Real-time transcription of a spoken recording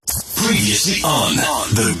Previously on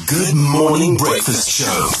the Good Morning Breakfast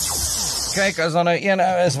Show. Kyk, as daar nou een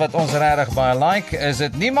is wat ons regtig baie like, is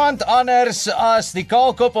dit niemand anders as die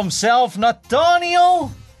kaalkop homself,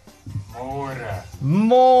 Nataniël.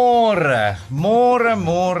 Môre.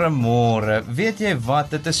 Weet jy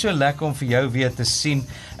wat, dit is so lekker om vir jou weer te sien.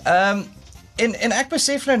 En ek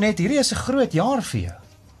besef nou net, hierdie is 'n groot jaar vir jou.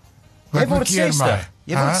 Jy word 60.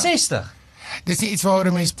 Jy word 60. Dis nie iets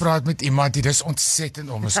waaroor 'n mens praat met iemand, dit is ontsettend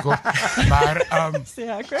onbeskop. Maar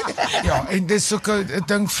ja, en dis ook 'n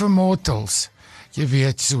ding vir mortals. Jy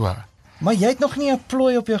weet so. Maar jy het nog nie 'n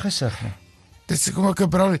plooi op jou gesig nie. Dis kom ek 'n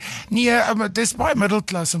brou. Nee, dis baie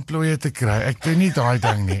middelklas om plooie te kry. Ek doen nie daai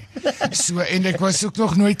ding nie. So, en ek was ook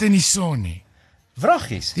nog nooit in die son nie.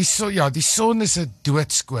 Vraggies. Die son is 'n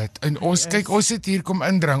doodskoot. En ons kyk, ons het hier kom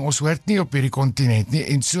indring. Ons hoort nie op hierdie kontinent nie.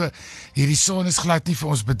 En so hierdie son is glad nie vir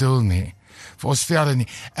ons bedoel nie. Vir ons velle nie.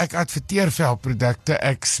 Ek adverteer velprodukte,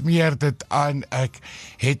 ek smeer dit aan, ek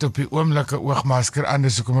het op die oomblik 'n oogmasker aan,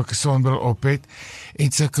 dis hoekom ek 'n sonbril op het,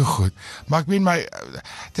 en sulke goed. Maar ek meen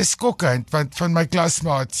dit is skokkend, want van my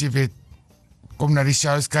klasmaats, jy weet, kom na die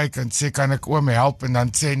shows kyk en sê, kan ek oom help, en dan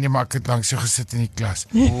sê, nee, maar ek het langs jou gesit in die klas.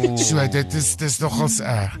 So, dit is nogals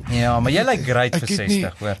erg. Ja, maar jy lyk great vir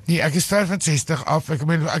 60, hoor. Nee, ek is ver van 60 af, ek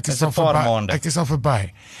meen, ek is al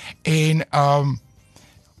verby. En,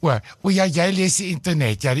 ja, jy lees die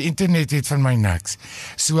internet. Ja, die internet het van my niks.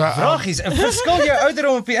 So, Vragies, verskil jou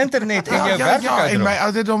ouderdom op die internet en jou werklike ouderdom? En my ouderdom?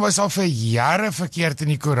 ouderdom was al vir jare verkeerd in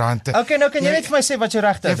die koerante. Okay, nou kan jy net vir my sê wat jou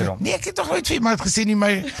regte ouderdom? Nee, ek het nog nooit vir iemand gesê nie,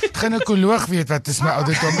 my ginekoloog weet wat is my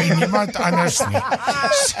ouderdom en niemand anders nie.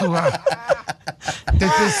 So,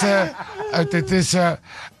 dit is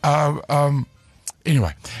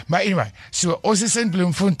Anyway, so ons is in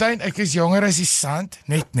Bloemfontein, ek is jonger as die sand,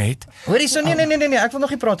 net. Hoorie, so nee, ek wil nog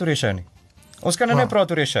nie praat oor jou show nie. Ons kan nou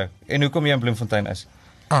praat oor jou show en hoekom jy in Bloemfontein is.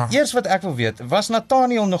 Eers wat ek wil weet, was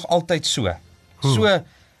Nataniël nog altyd so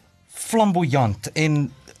flamboyant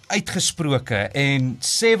en uitgesproke en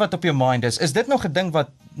sê wat op jou mind is? Is dit nog 'n ding wat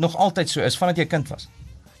nog altyd so is, vandat jy kind was?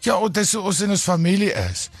 Ja, dit is so ons in ons familie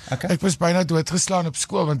is. Okay. Ek was byna doodgeslaan op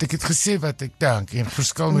skool, want ek het gesê wat ek dink, en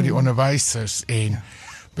verskil met die onderwysers, en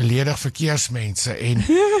beledig verkeersmense, en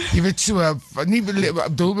jy weet so, nie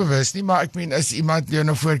doelbewus nie, maar ek meen, as iemand jou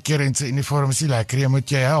nou voorkeer en sy uniform is nie lekker, jy moet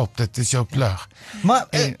jy help, dit is jou plig. Maar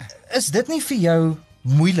is dit nie vir jou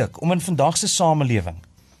moeilik om in vandag se samelewing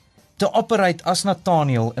te operate as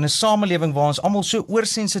Nataniël in 'n samelewing waar ons almal so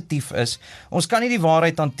oorsensitief is? Ons kan nie die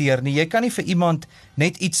waarheid hanteer nie. Jy kan nie vir iemand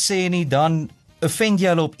net iets sê nie, dan offend jy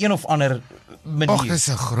hulle op een of ander manier. Och, dis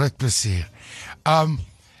 'n groot plesier.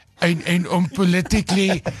 En om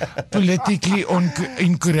politically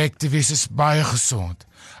incorrect te wees is baie gesond.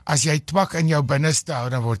 As jy twak in jou binneste hou,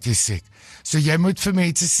 dan word jy siek. So jy moet vir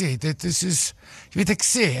mense sê, dit is soos, jy weet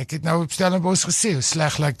ek het nou op Stellenbosch gesê, hoe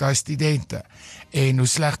sleg lyk daai studente, en hoe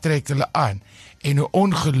sleg trek hulle aan, en hoe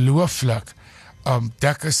ongelooflik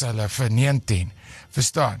dik is hulle vir 19,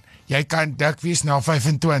 verstaan? Jy kan dik wees na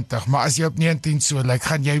 25, maar as jy op 19 so lyk,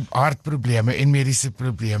 gaan jy hartprobleme en mediese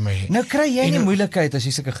probleme hê. Nou kry jy nie moeilikheid as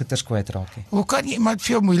jy sulke goeters kwyt raak nie. Hoe kan iemand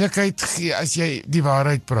veel moeilikheid gee as jy die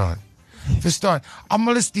waarheid praat? Verstaan,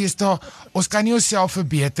 almal is deesdae, ons kan nie onsself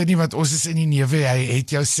verbeter nie, want ons is in die newe, jy het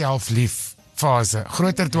jouself lief fase.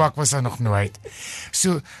 Groter twak was daar nog nooit.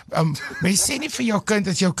 So, mens sê nie vir jou kind,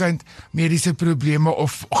 as jou kind mediese probleme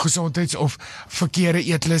of gesondheids of verkeerde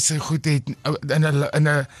eetlus goed het in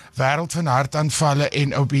 'n wêreld van hartaanvalle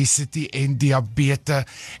en obesity en diabetes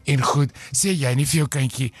en goed, sê jy nie vir jou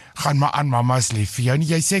kindjie, gaan maar aan mamma's lief vir jou nie,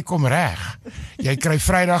 jy sê kom reg. Jy kry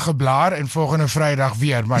Vrydag 'n blaar en volgende Vrydag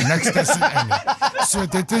weer, maar niks tussenin nie. So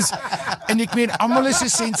dit is, en ek meen, almal is so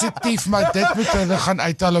sensitief, maar dit moet hulle gaan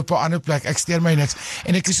uithaal op 'n ander plek. Ek steur my niks.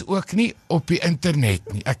 En ek is ook nie op die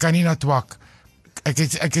internet nie. Ek kan nie na twak.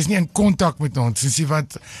 Ek is nie in kontak met ons,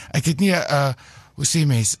 want ek het nie hoe sê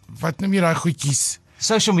mens, wat noem jy daai goedjies?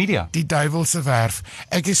 Social media. Die duiwelse werf.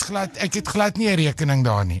 Ek het glad nie 'n rekening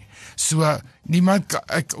daar nie. So niemand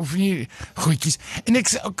ek hoef nie goedjies. En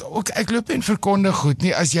ek loop en verkondig goed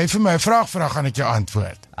nie. As jy vir my 'n vraag vra, gaan ek jou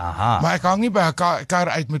antwoord. Aha. Maar ek hang nie by 'n kar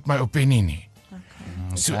uit met my opinie nie.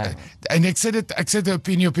 So, en ek sit 'n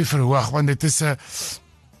opinie op die verhoog, want dit is 'n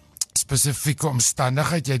spesifieke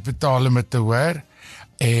omstandigheid, jy het betaal om dit te hoor,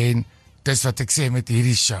 en dis wat ek sê met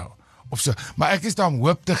hierdie show, of so, maar ek is daar om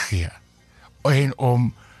hoop te gee, en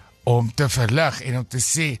om te verlig, en om te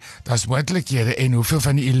sê, daar's moontlikhede, en hoeveel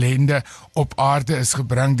van die ellende op aarde is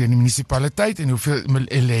gebring deur die munisipaliteit, en hoeveel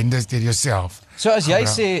ellende is deur jouself. So as jy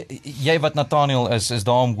sê, jy wat Nataniël is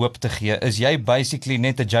daar om hoop te gee, is jy basically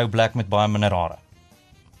net 'n Joe Black met baie minder hare?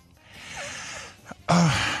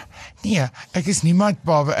 Nee, ek is niemand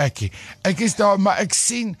behalwe ekkie. Ek is daar, maar ek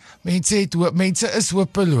sien, mense het hoop, mense is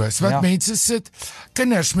hopeloos, want mense sit,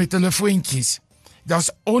 kinders met hulle voetjies.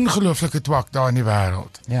 Daar's ongelooflike twak daar in die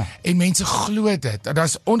wêreld. Ja. En mense glo dit.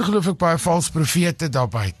 Daar's ongelooflik baie valse profete daar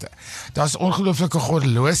buite. Daar's ongelooflike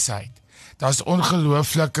goddeloosheid. Daar's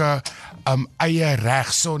ongelooflike eie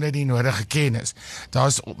reg sonder die nodige kennis.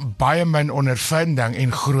 Daar's baie min ondervinding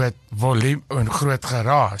en groot volume en groot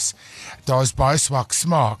geraas. Daar's baie swak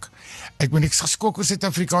smaak. Ek ben niks geskok oor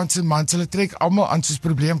Suid-Afrikaanse mans, hulle trek almal aan soos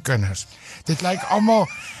probleemkinders. Dit lyk almal,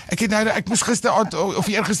 ek moes gister of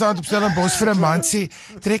eergister op Stellenbosch vir 'n man sê,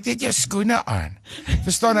 trek net jou skoene aan.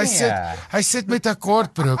 Verstaan, hy sit met 'n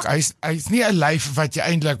kortbroek. Hy's nie 'n lyf wat jy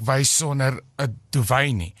eintlik wys sonder 'n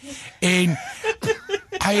duvet nie. En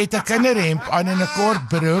hy het 'n kinderhemp aan en 'n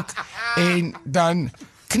kortbroek en dan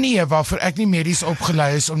knieë waarvoor ek nie medies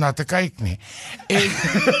opgelei is om na te kyk nie. En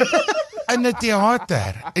in 'n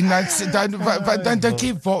teater. En dan dink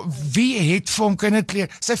jy, wie het vir hom kinderklere?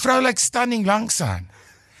 Sy vrou lyk stunning langs aan.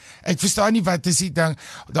 Ek verstaan nie wat is die ding.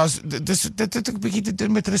 Dit het 'n bietjie te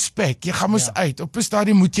doen met respek. Jy gaan mos uit. Op 'n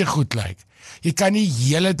stadium moet jy goed lyk. Jy kan nie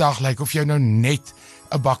hele dag lyk of jy nou net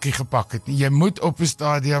 'n bakkie gepak het nie. Jy moet op 'n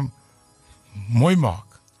stadium mooi maak.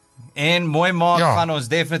 En mooi maak gaan ons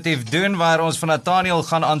definitief doen, waar ons van Nataniël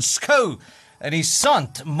gaan aanskou in die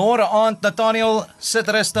sand. Môre aand, Nataniël, sit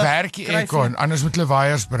rustig. Werk die aircon, anders moet hulle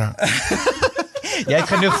waiers bring. Jy het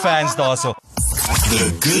genoeg fans daarso.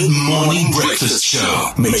 The Good Morning Breakfast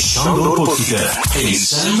Show met Sand Du Plessis en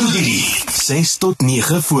Sand Du Plessis. 6 tot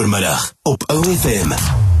 9 voormiddag op OFM.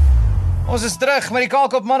 Ons is terug met die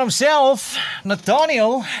kalkop man homself,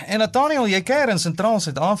 Nataniël. En Nataniël, jy kuier in Sentraal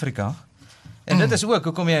Suid-Afrika. En dit is ook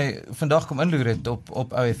hoekom jy vandag kom inloer het op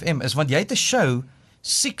OFM, is want jy het 'n show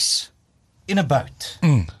 6 in a boat.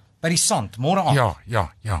 By die sand, môre aand.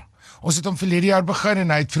 Ja. Ons het om verlede jaar begin en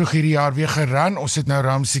hy het vroeg hierdie jaar weer geran. Ons het nou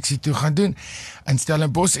Ram 62 gaan doen in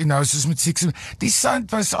Stellenbosch en nou is ons met 6. Die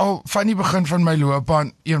sand was al van die begin van my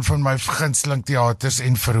loopbaan een van my gunsteling teaters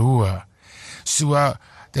en verhoë. So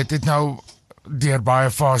dit het nou deur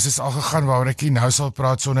baie fases al gegaan waaroor ek nie nou sal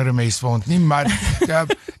praat sonder 'n meswond nie, maar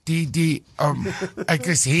ek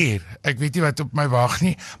is hier. Ek weet nie wat op my wag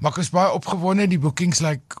nie, maar ek is baie opgewonde. Die bookings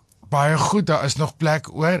lyk baie goed, daar is nog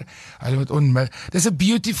plek oor. Hulle moet dis 'n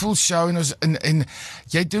beautiful show en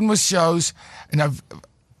jy doen mos shows en nou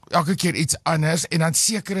elke keer iets anders en dan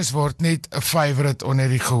seker is word net 'n favourite onder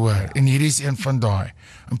die gehoor. En hierdie is een van daai.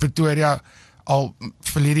 In Pretoria al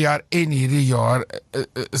verlede jaar en hierdie jaar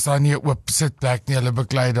is daar nie 'n oop sitplek nie, hulle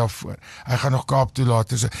beklei daarvoor. Hy gaan nog Kaap toe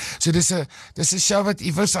later. So dis 'n show wat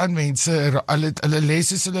iewers aan mense, hulle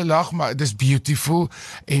les is hulle lag, maar dis beautiful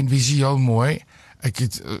en visueel mooi. Ek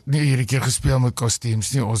het nie hierdie keer gespeel met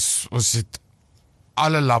kostuums nie, ons het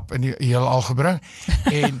alle lap in die heelal gebring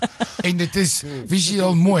en dit is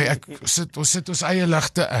visueel mooi. Ons sit ons eie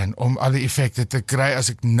ligte in om al die effekte te kry. As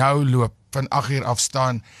ek nou loop van 8 uur af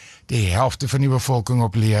staan die helfte van die bevolking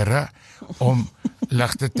op lere om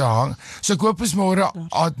ligte te hang. So ek hoop is môre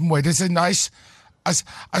aand mooi. Dis 'n nice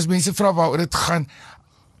as mense vra waaroor dit gaan.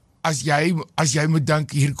 As jy moet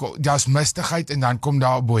dink hier daar's mistigheid en dan kom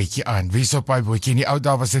daar 'n bootjie aan. Wie's op daai bootjie? In die ou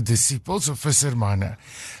dae was dit disciples of vissermanne.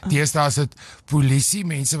 Deesdae is dit polisie,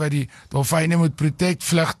 mense wat die dolfyne moet protect,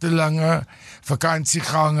 vlugtelinge,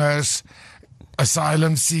 vakansiegangers,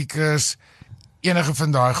 asylum seekers, enige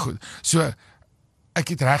van daai goed. So ek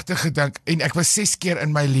het regtig gedink en ek was 6 keer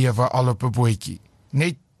in my lewe al op 'n bootjie.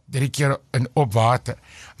 Net 3 keer op water.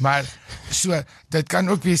 Maar so dit kan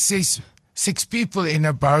ook weer 6 people in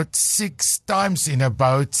a boat, 6 times in a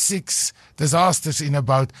boat, 6 disasters in a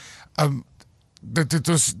boat.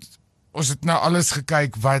 Ons het nou alles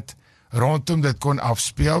gekyk wat rondom dit kon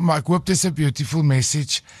afspeel, maar ek hoop dis 'n beautiful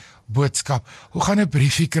message boodskap. Hoe gaan 'n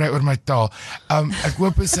briefie kry oor my taal? Ek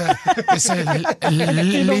hoop is 'n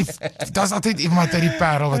lief. Daar's altyd iemand uit die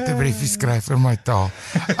Parel wat 'n briefie skryf oor my taal.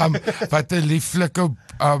 Wat 'n lieflike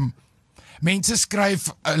mense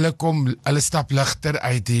skryf, hulle stap ligter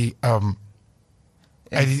uit die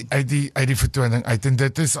uit die vertoning uit en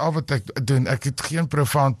dit is al wat ek doen. Ek het geen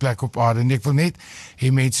profound plek op aarde nie. Ek wil net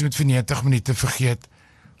hê mense moet vir 90 minute vergeet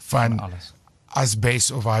van alles.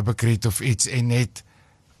 Asbes of hypocrite of iets en net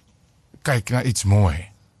kyk na iets mooi.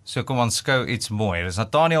 So kom ons skou iets mooi. Dis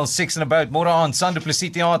Nataniël 6 and about môre aan Sand Du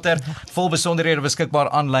Plessis teater. Vol besonderhede beskikbaar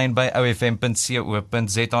aanlyn by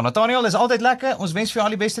ofm.co.za. Nataniël, is altyd lekker. Ons wens vir jou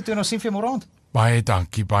al die beste toe en ons sien vir jou môre aand. Baie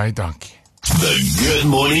dankie, baie dankie. The Good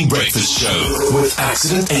Morning Breakfast Show with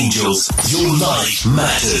Accident Angels. Your life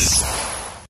matters.